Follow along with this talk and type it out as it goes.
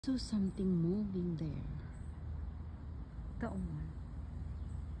So something moving there. That one.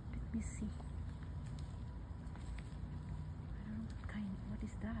 Let me see. I don't know what kind. What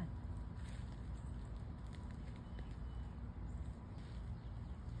is that?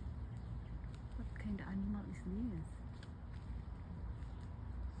 What kind of animal is this?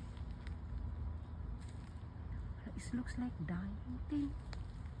 It looks like dying thing.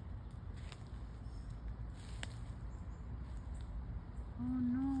 Oh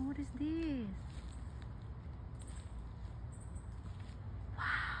no, what is this?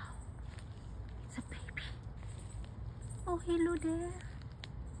 Wow, it's a baby. Oh, hello there.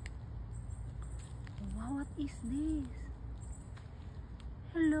 Wow, what is this?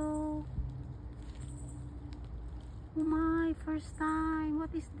 Hello. Oh my, first time.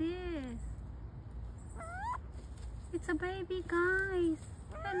 What is this? It's a baby, guys.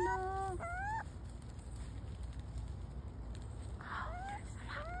 Hello.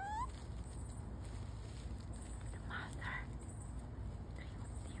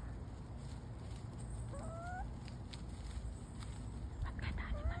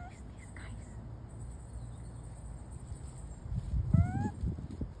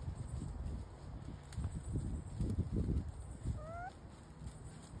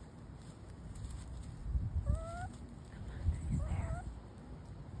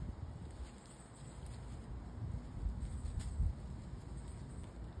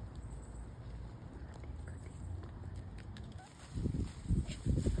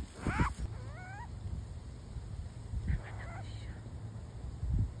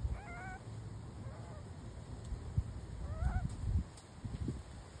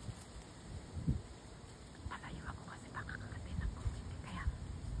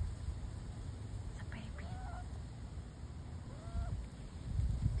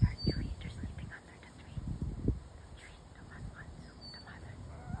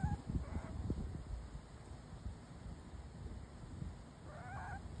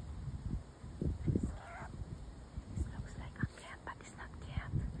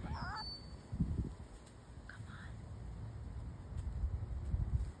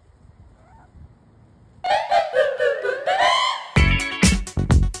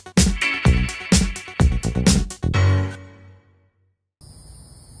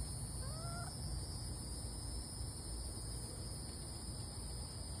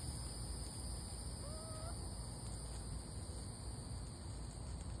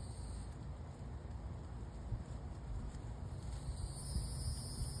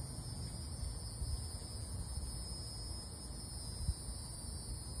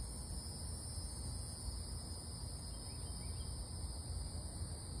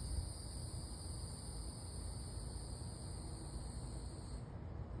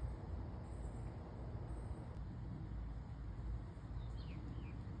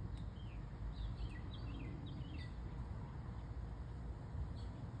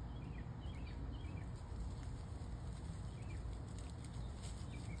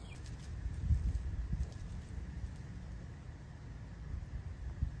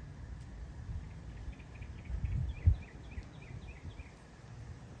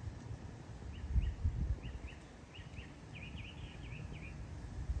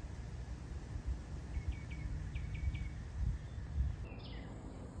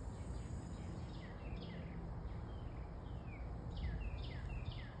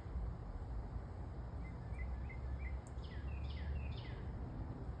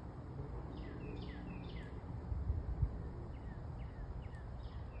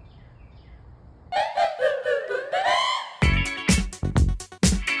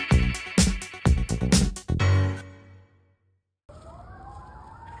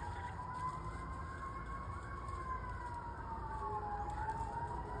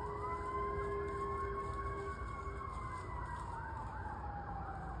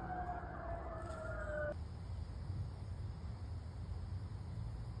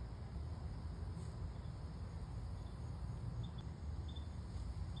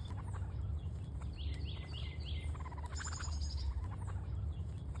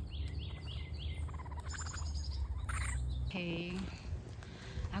 Okay,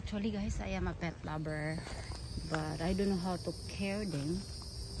 actually guys, I am a pet lover, but I don't know how to care them.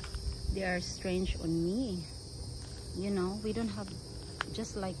 They are strange on me. You know, we don't have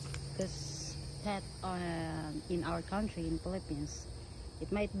just like this pet in our country, in Philippines.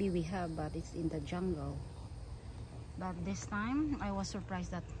 It might be we have, but it's in the jungle. But this time I was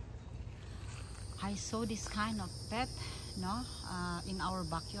surprised that I saw this kind of pet, in our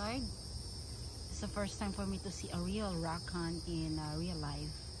backyard. It's the first time for me to see a real raccoon in real life.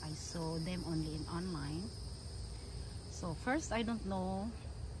 I saw them only in online. So first, I don't know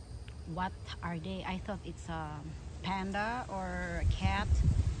what are they. I thought it's a panda or a cat,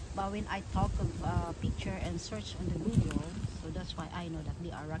 but when I talk of picture and search on the Google, so that's why I know that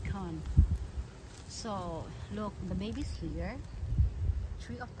they are raccoon. So look, the babies here,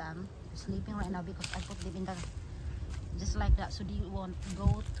 3 of them sleeping right now because I put them in the just like that, so they won't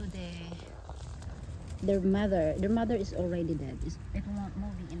go to their mother. Their mother is already dead. It won't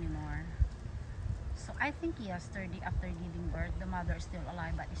moving anymore. So I think yesterday after giving birth, the mother is still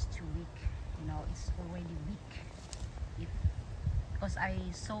alive, but it's too weak. You know, it's already weak. Because I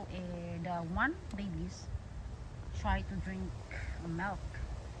saw the one babies try to drink milk,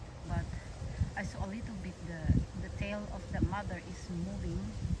 but I saw a little bit the tail of the mother is moving,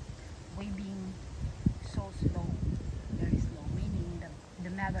 waving so slow, very slow, meaning that the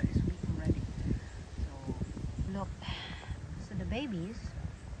mother is weak already. So look, so the babies,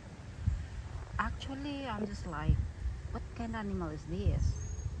 actually I'm just like, what kind of animal is this?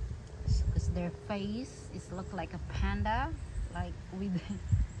 Because their face is look like a panda, like with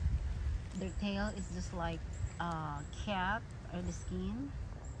their tail is just like a cat, or the skin.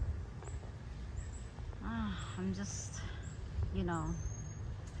 I'm just, you know.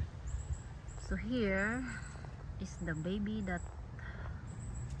 So here is the baby that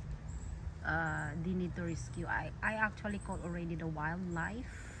they need to rescue. I actually called already the wildlife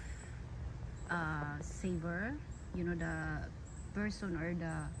saver, you know, the person or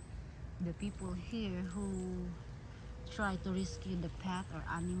the people here who try to rescue the pet or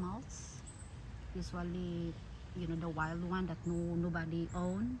animals, usually, you know, the wild one that nobody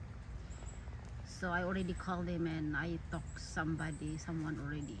own. So I already called them and I talked someone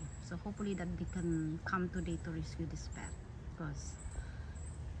already. So hopefully that they can come today to rescue this pet, because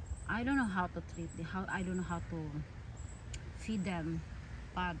I don't know how to treat them, I don't know how to feed them.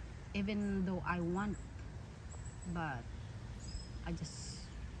 But even though I want, but I just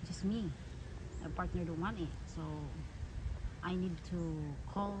me, my partner don't want it, so I need to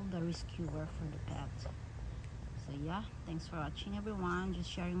call the rescuer for the pet. So yeah, thanks for watching everyone. Just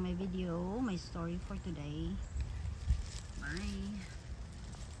sharing my video, my story for today. Bye.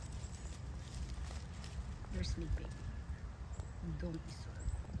 They're sleeping. Don't disturb.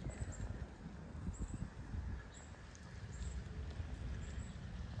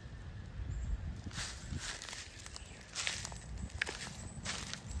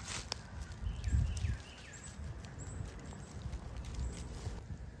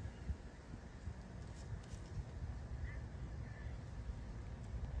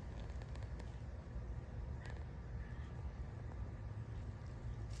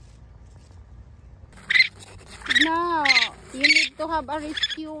 No, you need to have a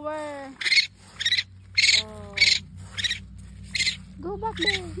rescuer. Oh. Go back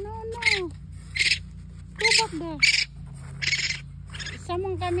there. No. Go back there.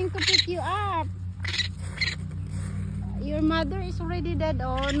 Someone coming to pick you up. Your mother is already dead.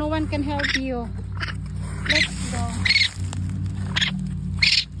 Oh, no one can help you. Let's go.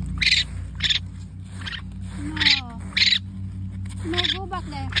 No, go back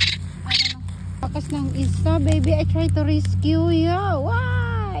there. I don't know. Bakas ng isa, baby. I try to rescue you.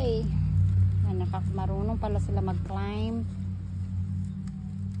 Why? Marunong pala sila mag-climb.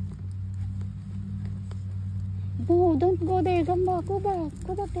 No, don't go there. Come back. Go back.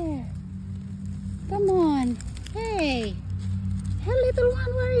 Go back there. Come on. Hey. Hey, little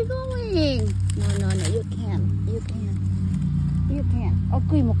one. Where are you going? No. You can't. You can't.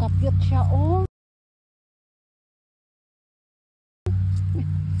 Okay, mukapyot siya. Oh.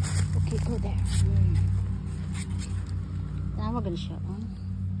 Okay, go there. Tamagan siya. Oh.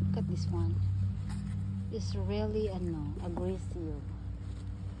 Look at this one. It's really aggressive.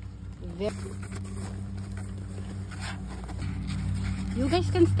 You guys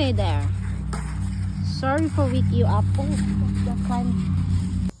can stay there. Sorry for wake you up. Oh, the climb.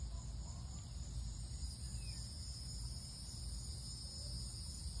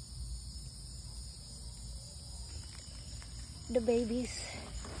 The babies.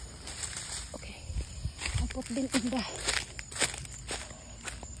 Okay, I'll put them in the.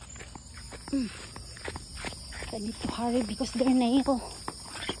 I need to hurry because they're nail.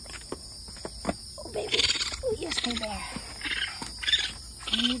 Oh baby, oh yes, they're there.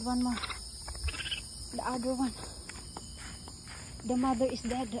 I need one more. The other one. The mother is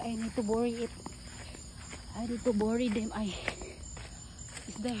dead. I need to bury it. I need to bury them.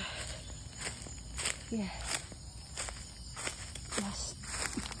 It's there. Yeah. Yes.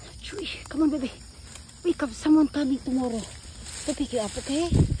 Chewy, come on baby. Wake up, someone coming tomorrow to pick you up,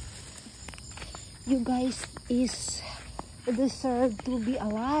 okay? You guys deserve to be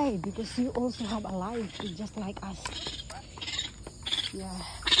alive because you also have a life just like us. Yeah.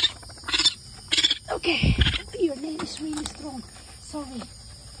 Okay, your nail is really strong. Sorry.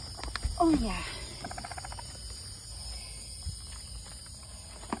 Oh yeah.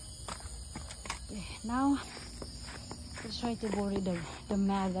 Okay, now let's try to bury the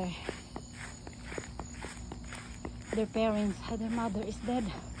mother. Their parents, their mother is dead.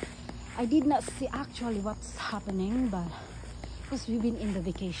 I did not see actually what's happening, but because we've been in the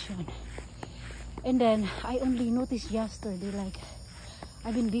vacation. And then I only noticed yesterday, like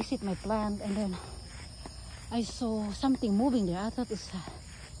I've been visit my plant, and then I saw something moving there. I thought it's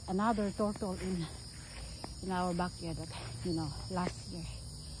another turtle in our backyard. That, you know, last year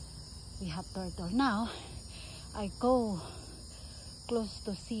we have turtle. Now I go close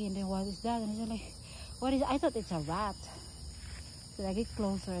to see, and then what is that? And it's like, what is it? I thought it's a rat. So I get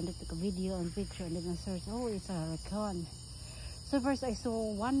closer and I took a video and picture, and then I search. Oh, it's a raccoon. So first I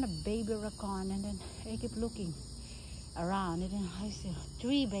saw one baby raccoon, and then I keep looking around, and then I saw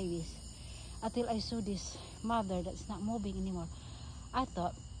 3 babies until I saw this mother that's not moving anymore. I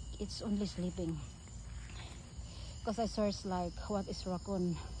thought it's only sleeping, because I searched like what is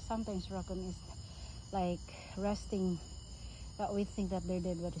raccoon. Sometimes raccoon is like resting, but we think that they're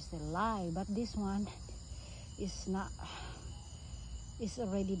dead, but it's still alive. But this one is not, is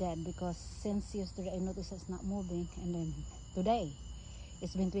already dead, because since yesterday I noticed it's not moving, and then today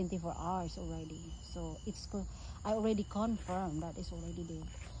it's been 24 hours already. So it's I already confirmed that it's already dead.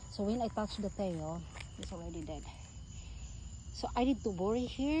 So when I touch the tail, it's already dead. So I need to bury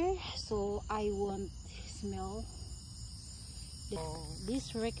here so I won't smell.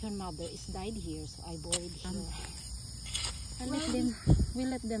 This raccoon mother is died here, so I buried here. And we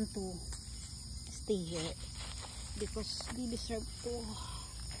let them to stay here, because they deserve to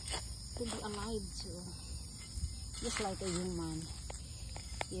be alive too, just like a human,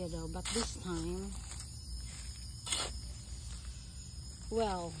 you know. But this time,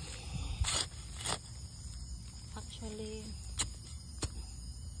 well, actually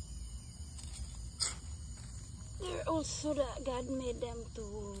they're also that God made them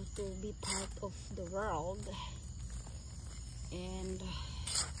to be part of the world, and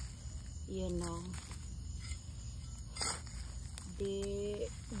you know, they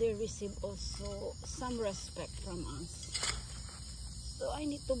receive also some respect from us. So I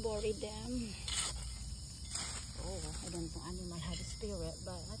need to bury them. Oh, I don't know, animal have a spirit,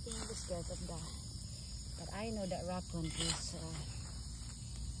 but I think the spirit of that. But I know that raccoon is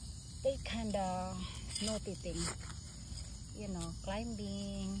they kinda naughty thing, you know,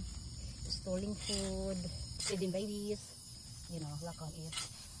 climbing, stealing food, feeding babies. You know, raccoon is.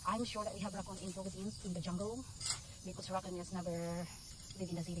 I'm sure that we have raccoon in Philippines in the jungle, because raccoon has never lived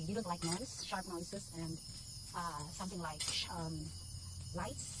in the city. They don't like noise, sharp noises, and something like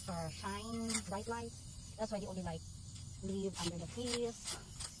lights or shine, bright lights. That's why they only like live under the trees,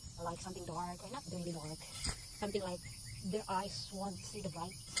 or like something dark, or not really dark, something like their eyes won't see the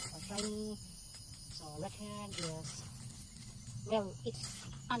bright or shiny. So raccoon is, well, it's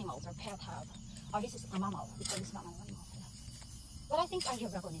animals or pet have, or this is a mammal, because it's not an animal. But I think I hear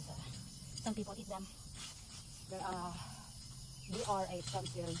raccoon is some people eat them. They are a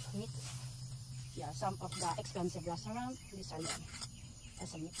expensive meat. Yeah, some of the expensive restaurants, these are them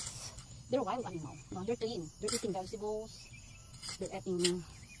as a meat. They're wild animal. No, they're clean. They're eating vegetables. They're eating,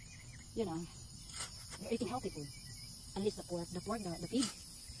 you know, they're eating healthy food. At least the pork, the pig,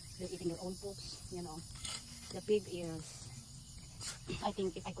 they're eating their own poops. You know, the pig is, I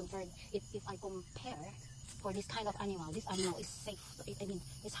think if I compare for this kind of animal, this animal is safe. I mean,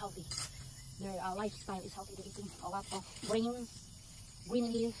 it's healthy. Their lifestyle is healthy. They're eating a lot of grains,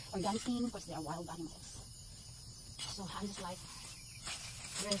 green leaf, organic things, because they are wild animals. So I'm just like,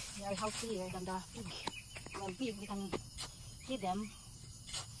 they are healthier than the pig. The pig, we can feed them,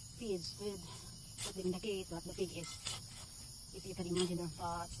 put them in the cage, but the pig is, if you can imagine, their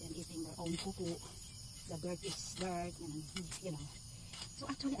thoughts and eating their own poo-poo. The dirt is dirt, and you know. So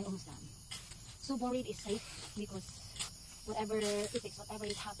actually, I almost done. So buried is safe, because whatever it is, whatever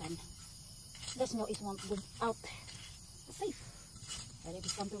it happened, the snow is won't go out. It's safe. And if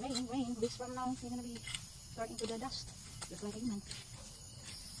it's come to rain, weeks from now, you're gonna be turned into the dust, just like a human.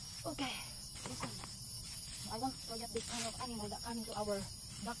 Okay, listen. I won't forget this kind of animal that come into our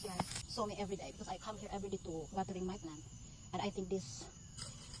backyard. Saw me every day, because I come here every day to watering my plant. And I think this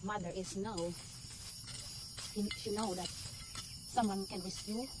mother is she know that someone can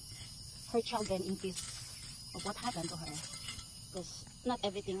rescue her children in case of what happened to her. Because not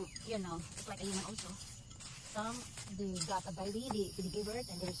everything, you know, it's like a human also. Some, they got a baby, they give birth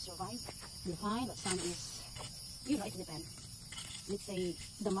and they survive, they're fine, but some is, you know, it depends. Let's say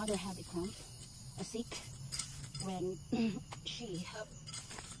the mother had a cramp, a sick, when she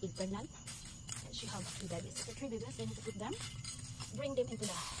is pregnant, she have 3 babies. So 3 babies, I need to put them, bring them into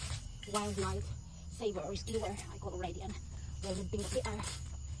the wildlife saver or rescuer, I call already. And well,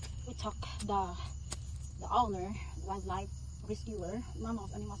 we talk the owner, wildlife rescuer, mama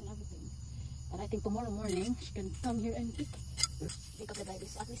of animals and everything. And I think tomorrow morning she can come here and pick up the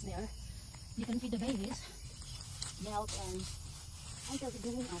babies. At least there, you can feed the babies milk and until they're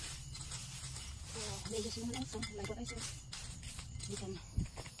growing up. So they just want also, like what I said, you can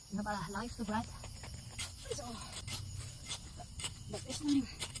have a life to breath. So, but this time,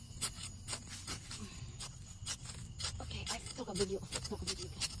 okay, I took a video. Let's take a video.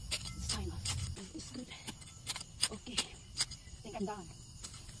 It's sign off. It's good. Okay, I think I'm done.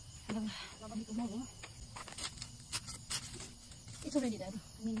 And probably tomorrow, it's already dead.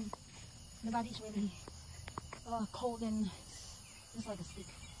 I mean, the body is really cold and just like a stick.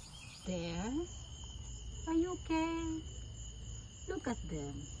 There. Are you okay? Look at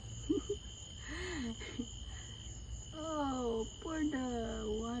them. Oh, poor the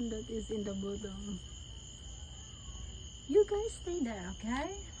one that is in the bottom. You guys stay there,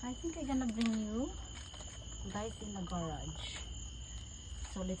 okay? I think I'm gonna bring you guys in the garage.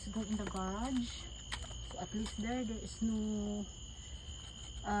 So let's go in the garage. So at least there is no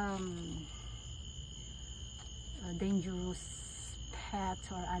dangerous pet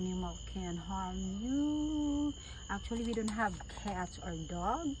or animal can harm you. Actually, we don't have cats or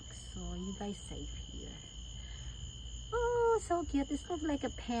dogs, so you guys safe here. Oh, so cute. This looks like a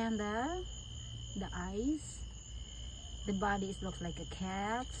panda. The eyes, the body looks like a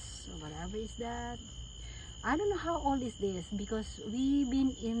cat or whatever is that. I don't know how old is this because we've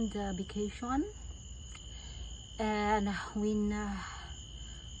been in the vacation, and when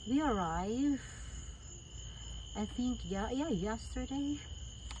we arrived, I think yesterday.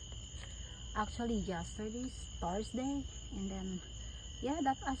 Actually, yesterday's Thursday, and then yeah,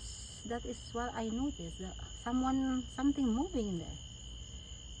 that is what I noticed. That something moving in there.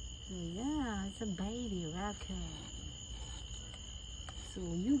 So yeah, it's a baby raccoon. So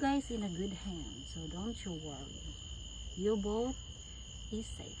you guys in a good hand. So don't you worry. You both is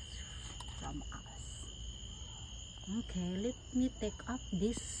safe from us. Okay, let me take up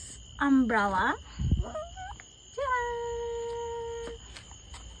this umbrella.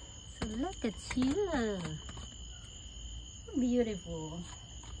 So look at you. Beautiful.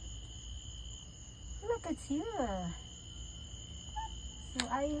 Look at you. So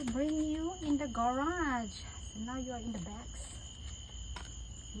I bring you in the garage. So now you are in the box.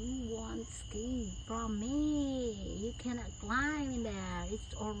 You won't escape from me. You cannot climb in there.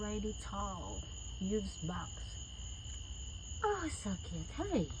 It's already tall. Use box. Oh, so cute.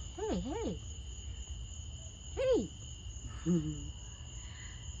 Hey, hey, hey. Hey.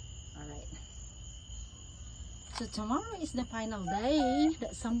 Alright. So tomorrow is the final day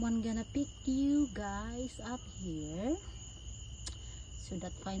that someone gonna pick you guys up here. So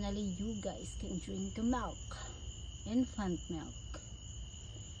that finally you guys can drink the milk. Infant milk.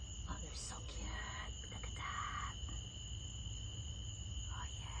 Oh, they're so cute. Look at that. Oh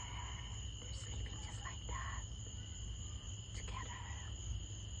yeah. They're sleeping just like that. Together.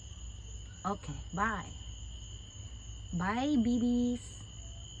 Okay, bye. Bye, babies.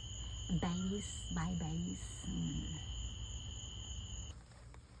 Babies. Bye, babies.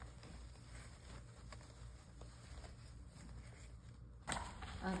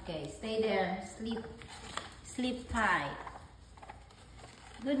 Okay, stay there. Sleep tight.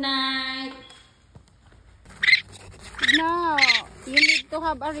 Good night. No, you need to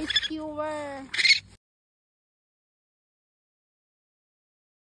have a rescuer.